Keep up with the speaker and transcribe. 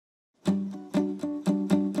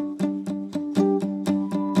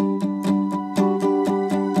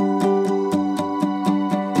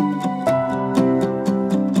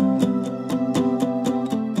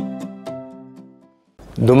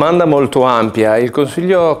Domanda molto ampia. Il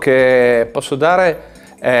consiglio che posso dare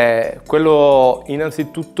è quello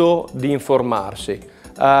innanzitutto di informarsi.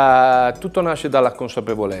 Tutto nasce dalla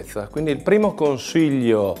consapevolezza, quindi il primo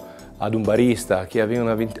consiglio ad un barista, a chi avvia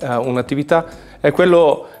un'attività, è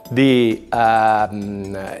quello di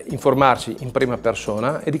informarsi in prima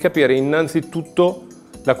persona e di capire innanzitutto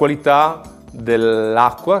la qualità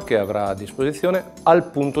dell'acqua che avrà a disposizione al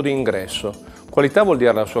punto di ingresso. Qualità vuol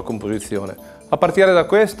dire la sua composizione. A partire da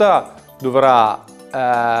questa dovrà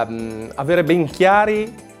avere ben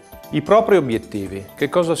chiari i propri obiettivi, che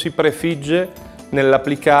cosa si prefigge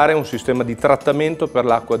nell'applicare un sistema di trattamento per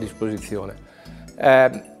l'acqua a disposizione.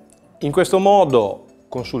 In questo modo,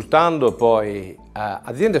 consultando poi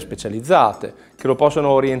aziende specializzate che lo possono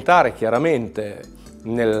orientare chiaramente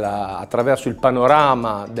attraverso il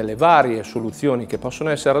panorama delle varie soluzioni che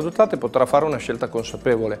possono essere adottate, potrà fare una scelta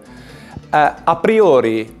consapevole. A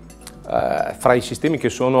priori, fra i sistemi che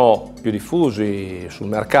sono più diffusi sul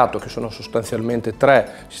mercato, che sono sostanzialmente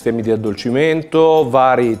 3, sistemi di addolcimento,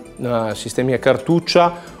 vari sistemi a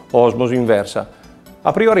cartuccia o osmosi inversa,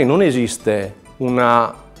 a priori non esiste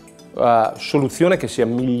una soluzione che sia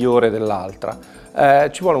migliore dell'altra.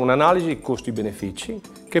 Ci vuole un'analisi costi-benefici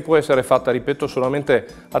che può essere fatta, ripeto, solamente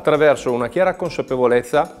attraverso una chiara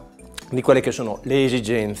consapevolezza di quelle che sono le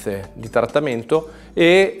esigenze di trattamento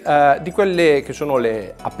e di quelle che sono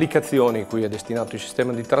le applicazioni cui è destinato il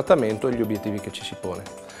sistema di trattamento e gli obiettivi che ci si pone.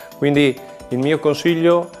 Quindi il mio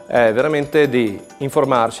consiglio è veramente di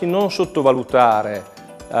informarsi, non sottovalutare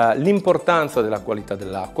l'importanza della qualità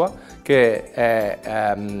dell'acqua, che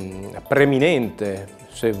è preminente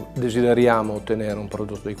se desideriamo ottenere un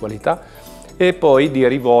prodotto di qualità, e poi di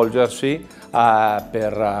rivolgersi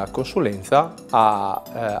per consulenza a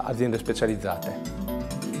aziende specializzate.